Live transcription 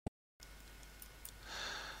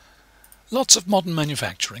Lots of modern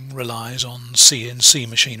manufacturing relies on CNC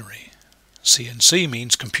machinery. CNC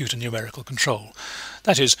means computer numerical control.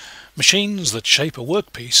 That is, machines that shape a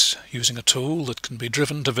workpiece using a tool that can be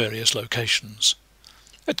driven to various locations.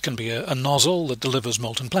 It can be a nozzle that delivers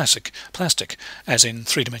molten plastic, as in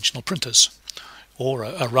three-dimensional printers, or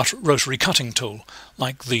a rotary cutting tool,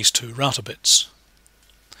 like these two router bits.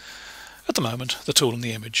 At the moment, the tool in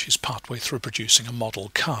the image is partway through producing a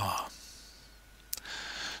model car.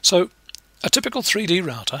 So, a typical 3D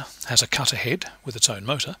router has a cutter head with its own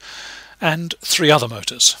motor, and three other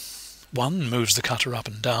motors. One moves the cutter up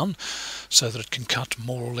and down, so that it can cut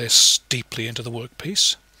more or less deeply into the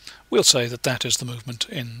workpiece. We'll say that that is the movement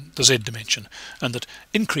in the Z dimension, and that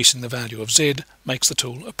increasing the value of Z makes the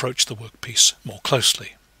tool approach the workpiece more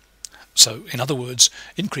closely. So, in other words,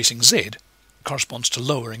 increasing Z corresponds to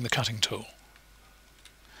lowering the cutting tool.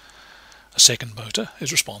 A second motor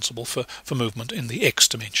is responsible for movement in the X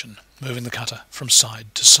dimension, moving the cutter from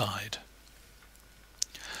side to side.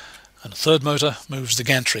 And a third motor moves the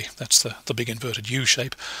gantry, that's the big inverted U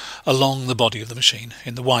shape, along the body of the machine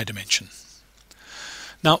in the Y dimension.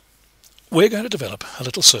 Now, we're going to develop a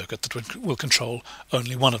little circuit that will control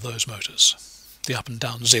only one of those motors, the up and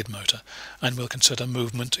down Z motor, and we'll consider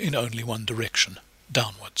movement in only one direction,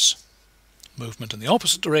 downwards. Movement in the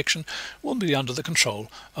opposite direction will be under the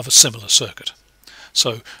control of a similar circuit.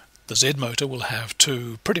 So the Z motor will have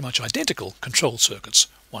two pretty much identical control circuits,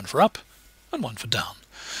 one for up and one for down,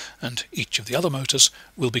 and each of the other motors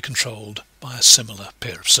will be controlled by a similar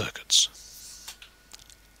pair of circuits.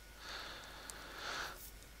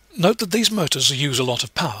 Note that these motors use a lot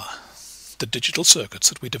of power. The digital circuits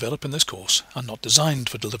that we develop in this course are not designed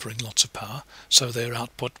for delivering lots of power, so their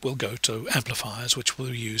output will go to amplifiers which will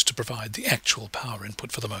be used to provide the actual power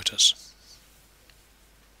input for the motors.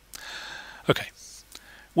 Okay,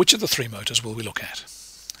 which of the three motors will we look at?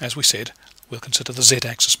 As we said, we'll consider the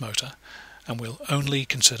Z-axis motor, and we'll only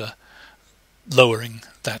consider lowering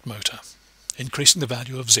that motor. Increasing the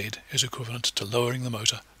value of Z is equivalent to lowering the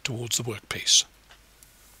motor towards the workpiece.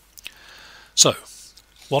 So,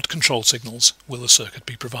 what control signals will the circuit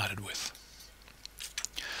be provided with?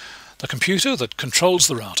 The computer that controls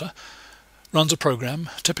the router runs a program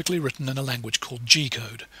typically written in a language called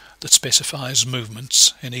G-code that specifies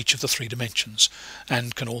movements in each of the three dimensions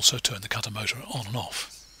and can also turn the cutter motor on and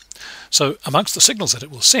off. So amongst the signals that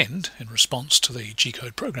it will send in response to the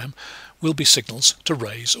G-code program will be signals to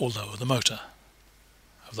raise or lower the motor.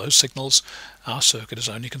 Of those signals, our circuit is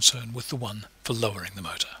only concerned with the one for lowering the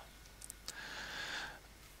motor.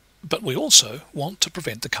 But we also want to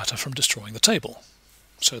prevent the cutter from destroying the table.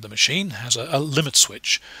 So the machine has a limit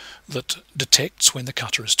switch that detects when the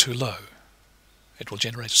cutter is too low. It will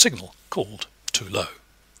generate a signal called too low.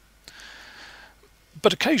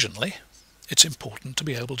 But occasionally, it's important to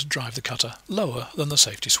be able to drive the cutter lower than the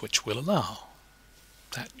safety switch will allow.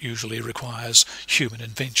 That usually requires human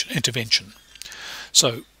intervention.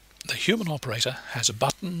 So the human operator has a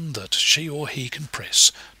button that she or he can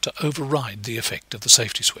press to override the effect of the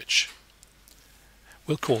safety switch.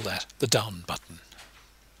 We'll call that the down button.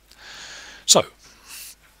 So,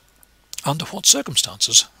 under what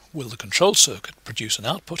circumstances will the control circuit produce an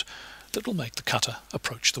output that will make the cutter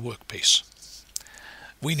approach the workpiece?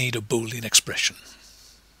 We need a Boolean expression.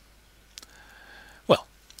 Well,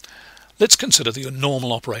 let's consider the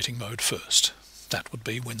normal operating mode first. That would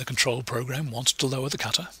be when the control program wants to lower the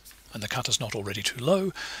cutter, and the cutter's not already too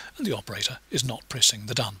low, and the operator is not pressing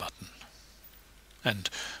the down button. And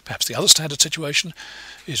perhaps the other standard situation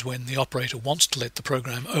is when the operator wants to let the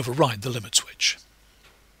program override the limit switch.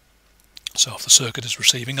 So if the circuit is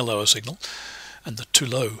receiving a lower signal, and the too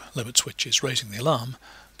low limit switch is raising the alarm,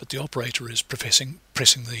 but the operator is pressing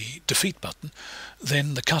the defeat button,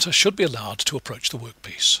 then the cutter should be allowed to approach the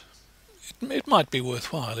workpiece. It might be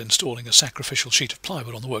worthwhile installing a sacrificial sheet of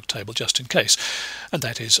plywood on the work table just in case, and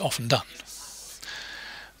that is often done.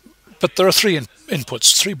 But there are three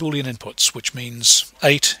Boolean inputs, which means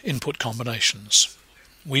 8 input combinations.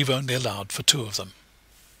 We've only allowed for 2 of them.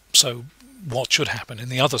 So what should happen in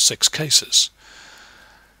the other 6 cases?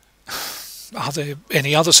 Are there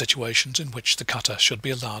any other situations in which the cutter should be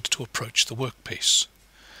allowed to approach the workpiece?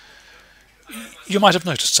 You might have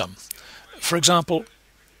noticed some. For example,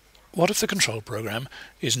 what if the control program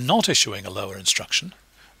is not issuing a lower instruction,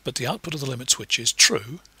 but the output of the limit switch is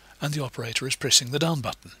true and the operator is pressing the down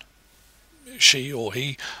button? She or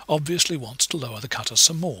he obviously wants to lower the cutter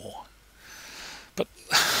some more. But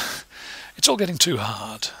it's all getting too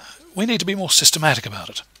hard. We need to be more systematic about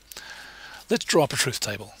it. Let's draw up a truth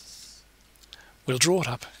table. We'll draw it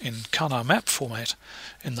up in Carnot map format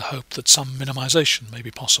in the hope that some minimization may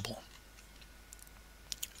be possible.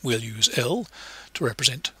 we'll use L to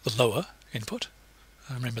represent the lower input.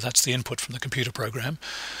 Remember, that's the input from the computer program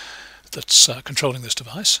that's controlling this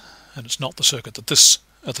device, and it's not the circuit that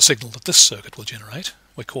the signal that this circuit will generate.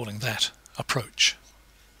 We're calling that approach.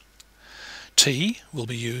 T will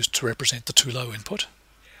be used to represent the too low input,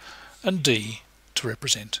 and D to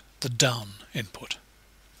represent the down input.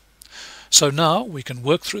 So now we can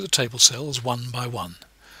work through the table cells one by one,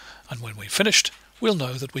 and when we've finished, we'll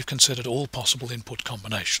know that we've considered all possible input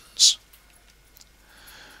combinations.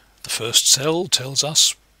 The first cell tells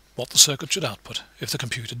us what the circuit should output if the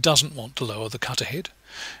computer doesn't want to lower the cutter head,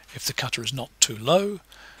 if the cutter is not too low,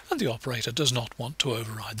 and the operator does not want to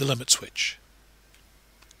override the limit switch.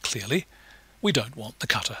 Clearly, we don't want the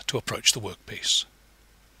cutter to approach the workpiece.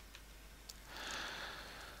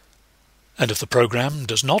 And if the program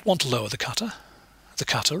does not want to lower the cutter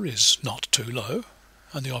is not too low,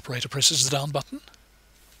 and the operator presses the down button,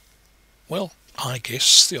 well, I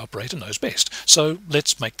guess the operator knows best, so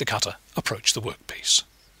let's make the cutter approach the workpiece.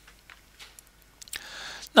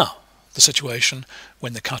 Now, the situation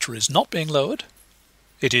when the cutter is not being lowered,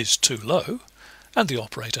 it is too low, and the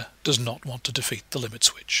operator does not want to defeat the limit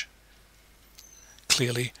switch.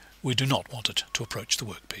 Clearly, we do not want it to approach the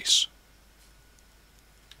workpiece.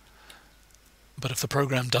 But if the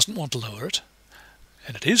program doesn't want to lower it,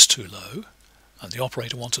 and it is too low, and the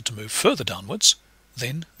operator wants it to move further downwards,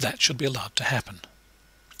 then that should be allowed to happen.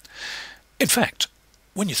 In fact,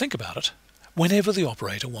 when you think about it, whenever the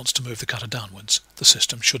operator wants to move the cutter downwards, the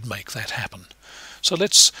system should make that happen. So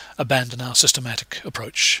let's abandon our systematic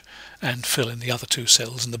approach and fill in the other two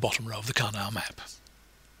cells in the bottom row of the Carnot map.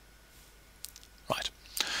 Right.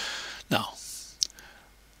 Now,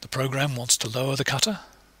 the program wants to lower the cutter,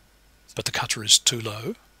 but the cutter is too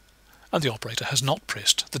low, and the operator has not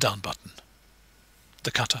pressed the down button.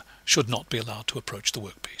 The cutter should not be allowed to approach the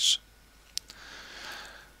workpiece.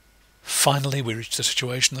 Finally, we reach the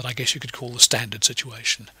situation that I guess you could call the standard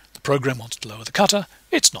situation. The program wants to lower the cutter,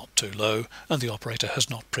 it's not too low, and the operator has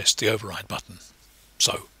not pressed the override button.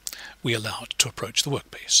 So, we allow it to approach the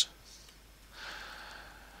workpiece.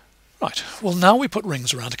 Right, well now we put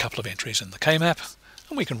rings around a couple of entries in the K-map,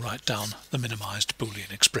 and we can write down the minimized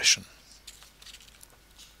Boolean expression.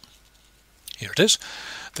 Here it is.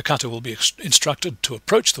 The cutter will be instructed to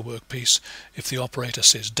approach the workpiece if the operator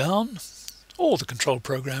says down, or the control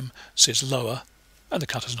program says lower, and the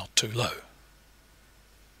cutter's not too low.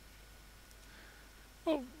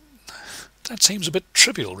 Well, that seems a bit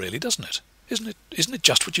trivial really, doesn't it? Isn't it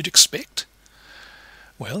just what you'd expect?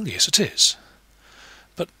 Well, yes it is.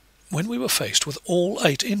 But when we were faced with all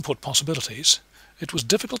 8 input possibilities, it was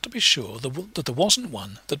difficult to be sure that there wasn't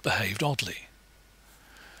one that behaved oddly.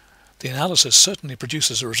 The analysis certainly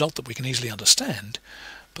produces a result that we can easily understand,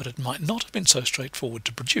 but it might not have been so straightforward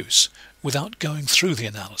to produce without going through the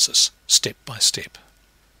analysis step by step.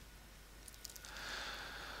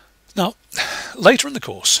 Now, later in the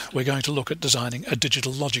course we're going to look at designing a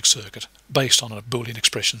digital logic circuit based on a Boolean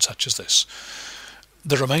expression such as this.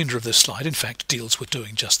 The remainder of this slide in fact deals with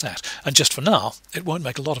doing just that, and just for now it won't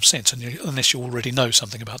make a lot of sense unless you already know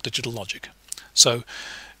something about digital logic. So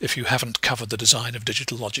if you haven't covered the design of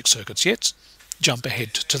digital logic circuits yet, jump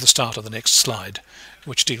ahead to the start of the next slide,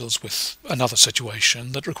 which deals with another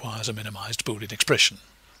situation that requires a minimized Boolean expression.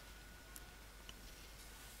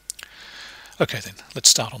 Okay then, let's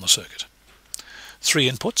start on the circuit. 3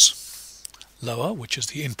 inputs: lower, which is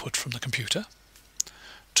the input from the computer;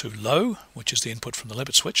 too low, which is the input from the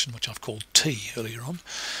limit switch, and which I've called T earlier on;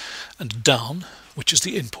 and down, which is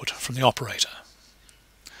the input from the operator.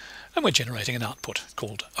 And we're generating an output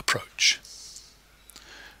called approach,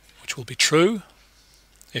 which will be true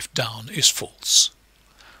if down is false,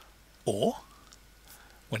 or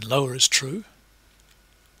when lower is true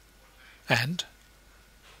and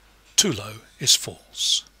too low is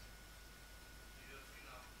false.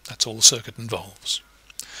 That's all the circuit involves.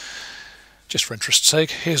 Just for interest's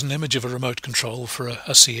sake, here's an image of a remote control for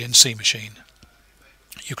a CNC machine.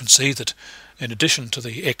 You can see that in addition to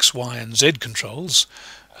the X, Y and Z controls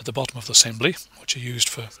at the bottom of the assembly, which are used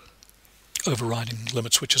for overriding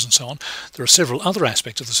limit switches and so on, there are several other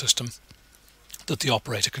aspects of the system that the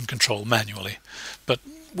operator can control manually, but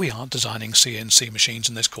we aren't designing CNC machines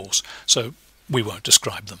in this course, so we won't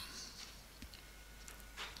describe them.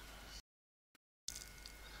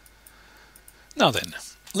 Now then,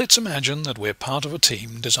 let's imagine that we're part of a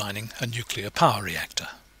team designing a nuclear power reactor.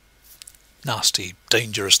 Nasty,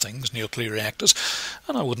 dangerous things, nuclear reactors,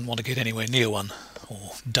 and I wouldn't want to get anywhere near one,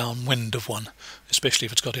 or downwind of one, especially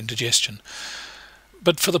if it's got indigestion.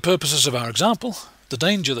 But for the purposes of our example, the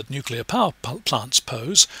danger that nuclear power plants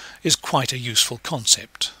pose is quite a useful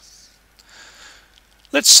concept.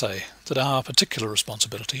 Let's say that our particular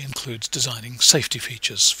responsibility includes designing safety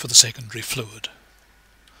features for the secondary fluid.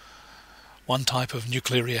 One type of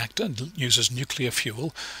nuclear reactor uses nuclear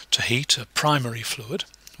fuel to heat a primary fluid,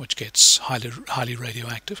 which gets highly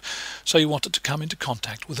radioactive, so you want it to come into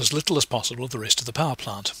contact with as little as possible of the rest of the power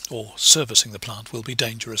plant, or servicing the plant will be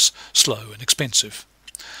dangerous, slow and expensive.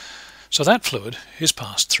 So that fluid is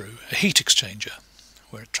passed through a heat exchanger,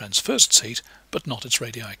 where it transfers its heat but not its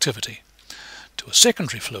radioactivity, to a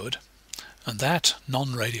secondary fluid, and that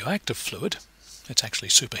non-radioactive fluid, it's actually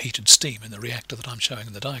superheated steam in the reactor that I'm showing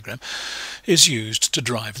in the diagram, is used to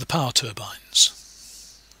drive the power turbines.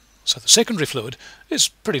 So the secondary fluid is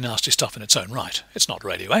pretty nasty stuff in its own right. It's not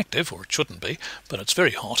radioactive, or it shouldn't be, but it's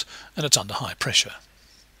very hot and it's under high pressure.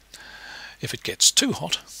 If it gets too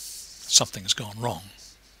hot, something's gone wrong.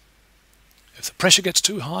 If the pressure gets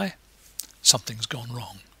too high, something's gone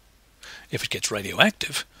wrong. If it gets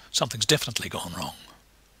radioactive, something's definitely gone wrong.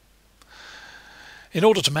 In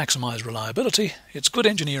order to maximize reliability, it's good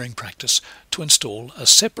engineering practice to install a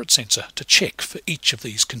separate sensor to check for each of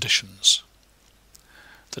these conditions.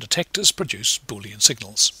 The detectors produce Boolean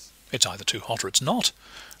signals. It's either too hot or it's not,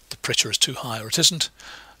 the pressure is too high or it isn't,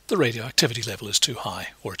 the radioactivity level is too high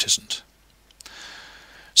or it isn't.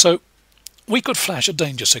 So we could flash a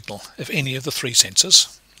danger signal if any of the three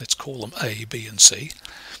sensors, let's call them A, B and C,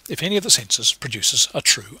 if any of the sensors produces a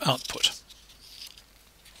true output.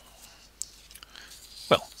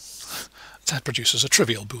 Well, that produces a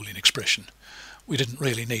trivial Boolean expression. We didn't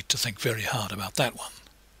really need to think very hard about that one.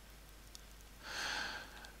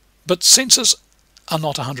 But sensors are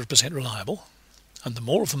not 100% reliable, and the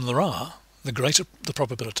more of them there are, the greater the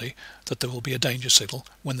probability that there will be a danger signal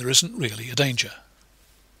when there isn't really a danger.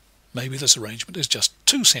 Maybe this arrangement is just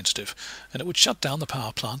too sensitive and it would shut down the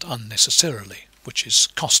power plant unnecessarily, which is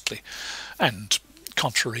costly and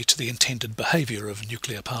contrary to the intended behaviour of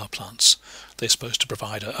nuclear power plants. They're supposed to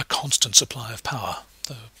provide a constant supply of power,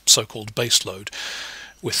 the so-called base load,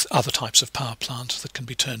 with other types of power plant that can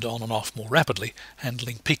be turned on and off more rapidly,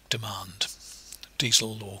 handling peak demand,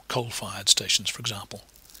 diesel or coal-fired stations, for example.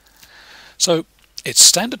 So it's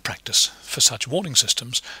standard practice for such warning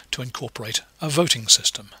systems to incorporate a voting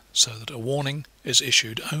system, so that a warning is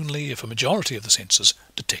issued only if a majority of the sensors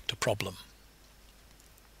detect a problem.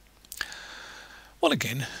 Well,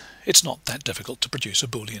 again, it's not that difficult to produce a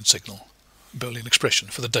Boolean signal, Boolean expression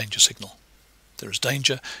for the danger signal. There is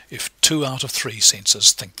danger if 2 out of 3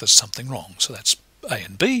 sensors think there's something wrong. So that's A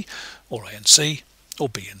and B, or A and C, or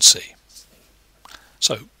B and C.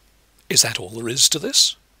 So is that all there is to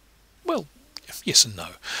this? Well, yes and no.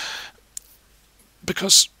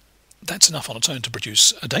 Because that's enough on its own to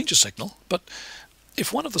produce a danger signal, but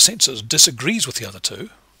if one of the sensors disagrees with the other two,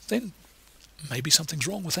 then maybe something's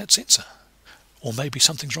wrong with that sensor. Or maybe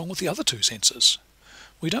something's wrong with the other 2 sensors.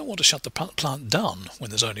 We don't want to shut the plant down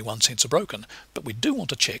when there's only one sensor broken, but we do want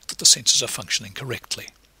to check that the sensors are functioning correctly.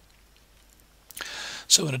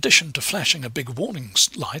 So in addition to flashing a big warning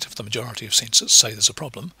light if the majority of sensors say there's a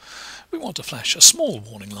problem, we want to flash a small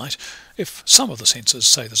warning light if some of the sensors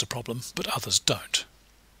say there's a problem but others don't.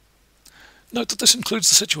 Note that this includes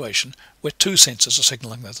the situation where 2 sensors are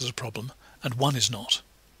signalling that there's a problem and one is not.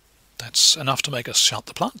 That's enough to make us shut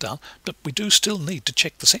the plant down, but we do still need to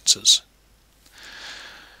check the sensors.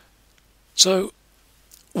 So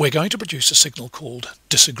we're going to produce a signal called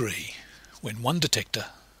disagree when one detector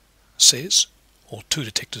says, or 2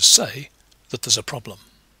 detectors say, that there's a problem.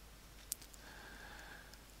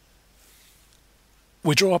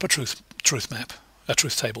 We draw up a truth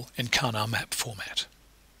table in Karnaugh map format.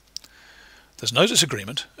 There's no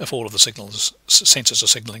disagreement if all of the sensors are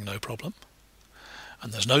signaling no problem,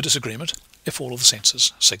 and there's no disagreement if all of the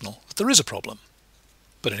sensors signal that there is a problem.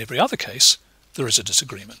 But in every other case, there is a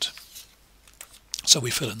disagreement. So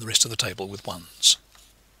we fill in the rest of the table with ones.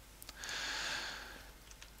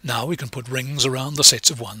 Now we can put rings around the sets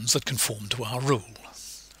of ones that conform to our rule.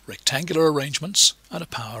 Rectangular arrangements and a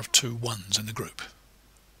power of 2 ones in the group.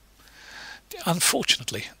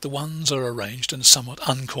 Unfortunately, the ones are arranged in a somewhat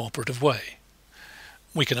uncooperative way.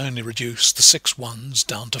 We can only reduce the 6 ones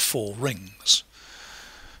down to 4 rings.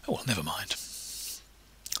 Oh well, never mind.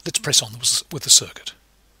 Let's press on with the circuit.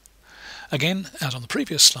 Again, as on the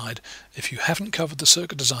previous slide, if you haven't covered the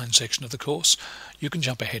circuit design section of the course, you can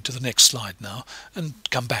jump ahead to the next slide now and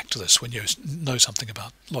come back to this when you know something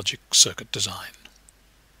about logic circuit design.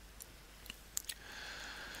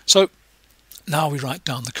 So now we write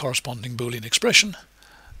down the corresponding Boolean expression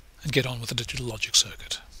and get on with the digital logic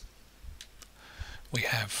circuit. We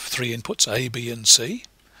have 3 inputs, A, B and C,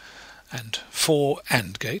 and 4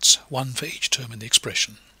 AND gates, 1 for each term in the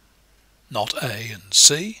expression. Not A and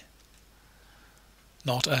C,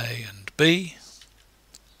 not A and B,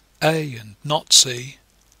 A and not C,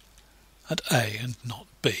 and A and not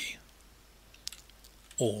B,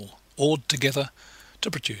 all ORed together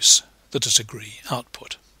to produce the disagree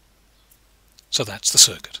output. So that's the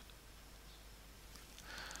circuit.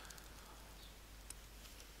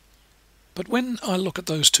 But when I look at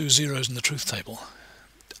those two zeros in the truth table,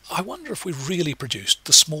 I wonder if we really produced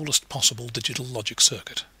the smallest possible digital logic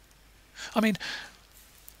circuit. I mean,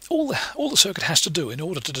 all the circuit has to do in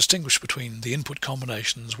order to distinguish between the input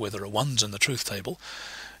combinations where there are ones in the truth table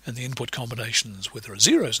and the input combinations where there are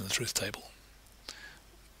zeros in the truth table.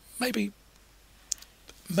 Maybe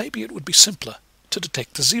it would be simpler to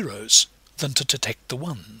detect the zeros than to detect the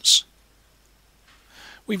ones.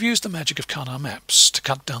 We've used the magic of Carnot maps to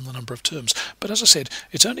cut down the number of terms, but as I said,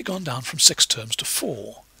 it's only gone down from 6 terms to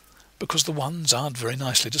 4, because the ones aren't very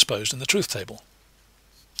nicely disposed in the truth table.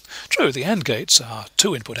 True, the AND gates are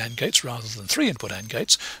 2-input AND gates rather than 3-input AND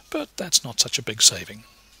gates, but that's not such a big saving.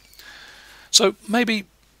 So maybe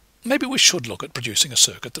we should look at producing a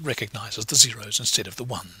circuit that recognizes the zeros instead of the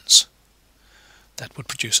ones. That would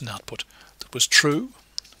produce an output that was true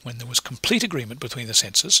when there was complete agreement between the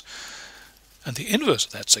sensors, and the inverse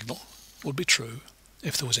of that signal would be true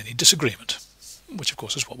if there was any disagreement, which of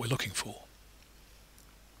course is what we're looking for.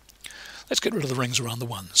 Let's get rid of the rings around the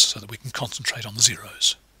ones so that we can concentrate on the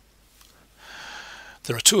zeros.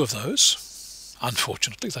 There are 2 of those.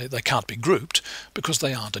 Unfortunately, they can't be grouped because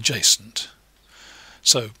they aren't adjacent.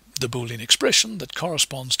 So the Boolean expression that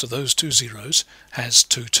corresponds to those 2 zeros has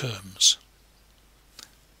 2 terms.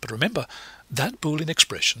 But remember, that Boolean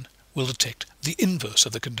expression will detect the inverse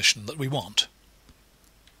of the condition that we want.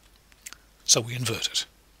 So we invert it.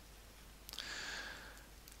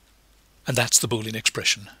 And that's the Boolean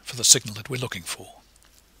expression for the signal that we're looking for,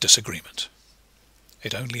 disagreement.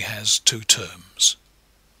 It only has 2 terms.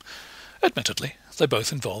 Admittedly, they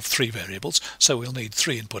both involve 3 variables, so we'll need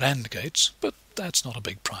 3-input AND gates, but that's not a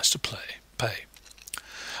big price to pay.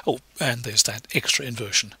 Oh, and there's that extra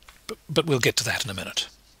inversion, but we'll get to that in a minute.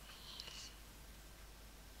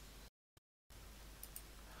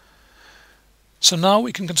 So now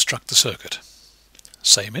we can construct the circuit.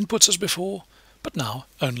 Same inputs as before, but now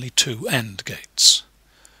only 2 AND gates.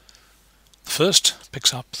 The first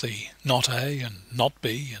picks up the not A and not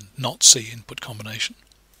B and not C input combination.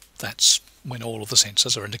 That's when all of the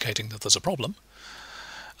sensors are indicating that there's a problem.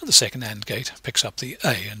 And the second AND gate picks up the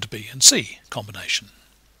A and B and C combination.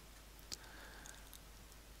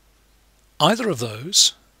 Either of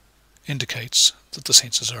those indicates that the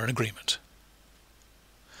sensors are in agreement.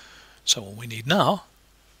 So all we need now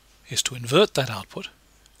is to invert that output,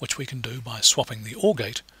 which we can do by swapping the OR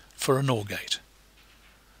gate for a NOR gate.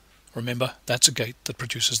 Remember, that's a gate that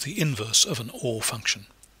produces the inverse of an OR function.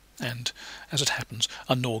 And as it happens,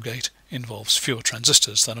 a NOR gate involves fewer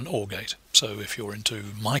transistors than an OR gate. So if you're into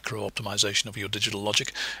micro-optimization of your digital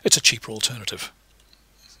logic, it's a cheaper alternative.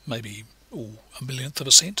 Maybe a millionth of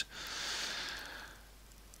a cent.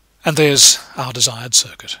 And there's our desired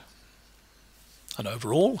circuit. And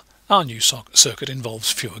overall, our new circuit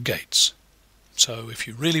involves fewer gates. So if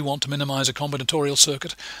you really want to minimize a combinatorial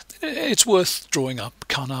circuit, it's worth drawing up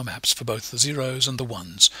Carnot maps for both the zeros and the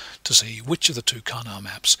ones to see which of the 2 Carnot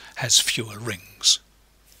maps has fewer rings.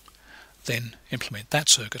 Then implement that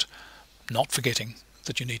circuit, not forgetting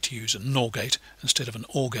that you need to use a NOR gate instead of an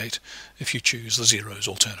OR gate if you choose the zeros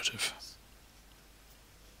alternative.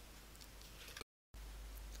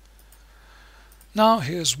 Now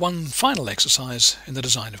here's one final exercise in the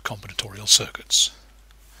design of combinatorial circuits.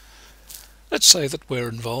 Let's say that we're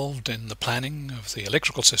involved in the planning of the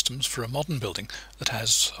electrical systems for a modern building that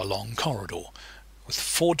has a long corridor with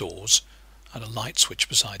 4 doors and a light switch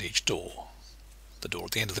beside each door. The door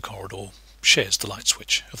at the end of the corridor shares the light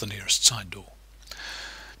switch of the nearest side door.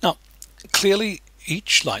 Now, clearly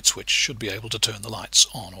each light switch should be able to turn the lights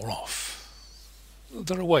on or off.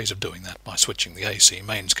 There are ways of doing that by switching the AC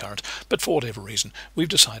mains current, but for whatever reason we've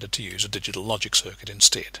decided to use a digital logic circuit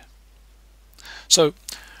instead. So,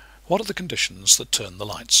 what are the conditions that turn the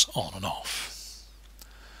lights on and off?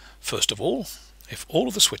 First of all, if all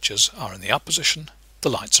of the switches are in the up position, the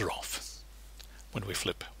lights are off. When we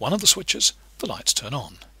flip one of the switches, the lights turn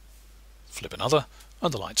on. Flip another,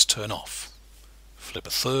 and the lights turn off. Flip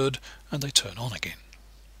a third, and they turn on again.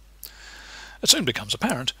 It soon becomes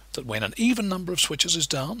apparent that when an even number of switches is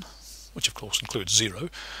down, which of course includes 0,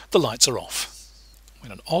 the lights are off.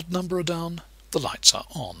 When an odd number are down, the lights are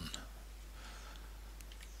on.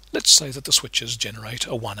 Let's say that the switches generate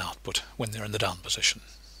a 1 output when they're in the down position.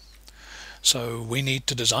 So we need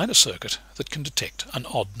to design a circuit that can detect an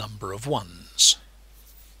odd number of 1s.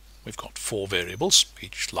 We've got 4 variables.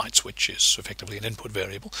 Each light switch is effectively an input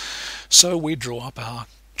variable. So we draw up our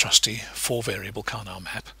trusty 4-variable Carnot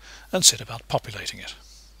map and set about populating it.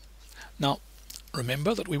 Now,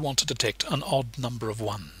 remember that we want to detect an odd number of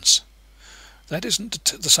 1s. That isn't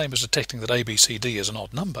the same as detecting that ABCD is an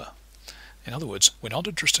odd number. In other words, we're not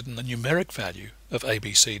interested in the numeric value of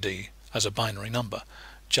ABCD as a binary number,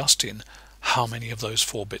 just in how many of those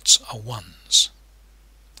 4 bits are 1s.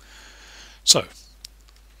 So,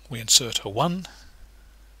 we insert a 1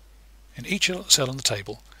 in each cell in the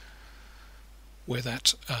table where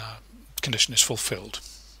that condition is fulfilled.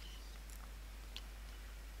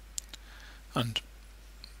 And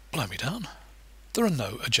blow me down, there are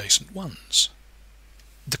no adjacent 1s.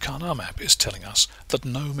 The Carnot map is telling us that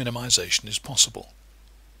no minimization is possible.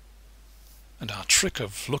 And our trick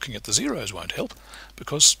of looking at the zeros won't help,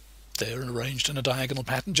 because they're arranged in a diagonal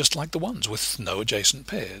pattern just like the 1s with no adjacent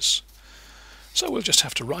pairs. So we'll just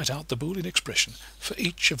have to write out the Boolean expression for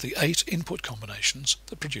each of the 8 input combinations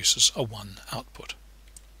that produces a 1 output.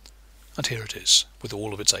 And here it is, with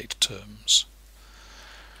all of its 8 terms.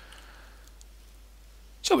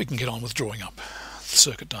 So we can get on with drawing up the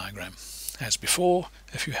circuit diagram. As before,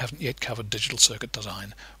 if you haven't yet covered digital circuit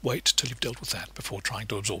design, wait till you've dealt with that before trying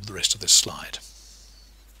to absorb the rest of this slide.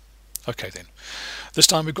 Okay then, this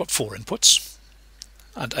time we've got 4 inputs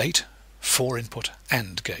and 8 4-input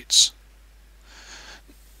AND gates.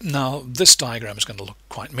 Now this diagram is going to look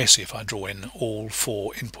quite messy if I draw in all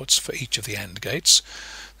 4 inputs for each of the AND gates,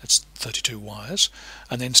 that's 32 wires,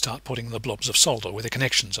 and then start putting the blobs of solder where the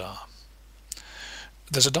connections are.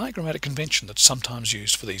 There's a diagrammatic convention that's sometimes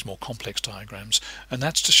used for these more complex diagrams, and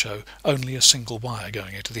that's to show only a single wire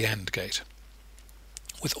going into the AND gate,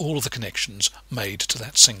 with all of the connections made to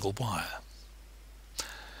that single wire.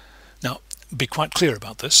 Now, be quite clear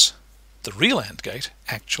about this. The real AND gate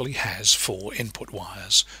actually has 4 input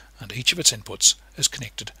wires, and each of its inputs is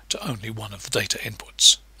connected to only one of the data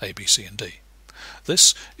inputs, A, B, C and D.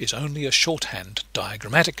 This is only a shorthand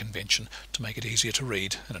diagrammatic convention to make it easier to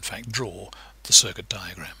read and in fact draw the circuit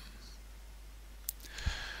diagram.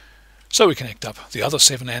 So we connect up the other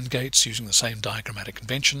 7 AND gates using the same diagrammatic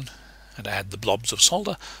convention and add the blobs of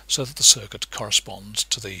solder so that the circuit corresponds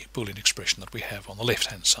to the Boolean expression that we have on the left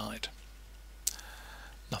hand side.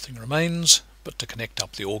 Nothing remains but to connect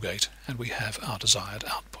up the OR gate and we have our desired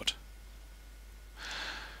output.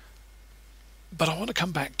 But I want to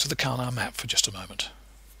come back to the Carnot map for just a moment.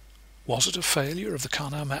 Was it a failure of the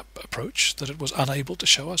Carnot map approach that it was unable to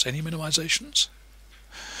show us any minimizations?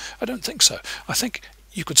 I don't think so. I think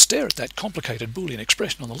you could stare at that complicated Boolean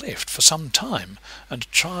expression on the left for some time and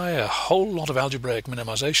try a whole lot of algebraic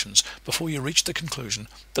minimizations before you reach the conclusion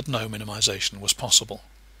that no minimization was possible.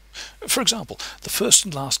 For example, the first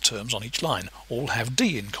and last terms on each line all have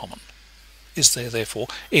D in common. Is there therefore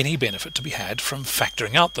any benefit to be had from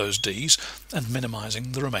factoring out those D's and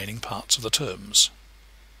minimizing the remaining parts of the terms?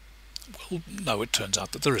 Well, no, it turns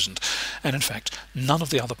out that there isn't, and in fact none of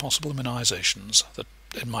the other possible minimizations that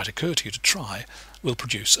it might occur to you to try will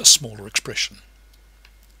produce a smaller expression.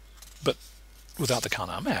 But without the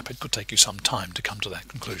Carnot map it could take you some time to come to that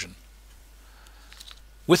conclusion.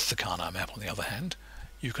 With the Carnot map, on the other hand,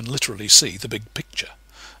 you can literally see the big picture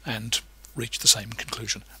and reach the same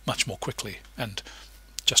conclusion much more quickly and,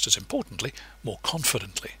 just as importantly, more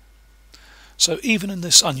confidently. So even in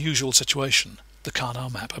this unusual situation, the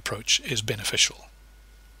Carnot map approach is beneficial.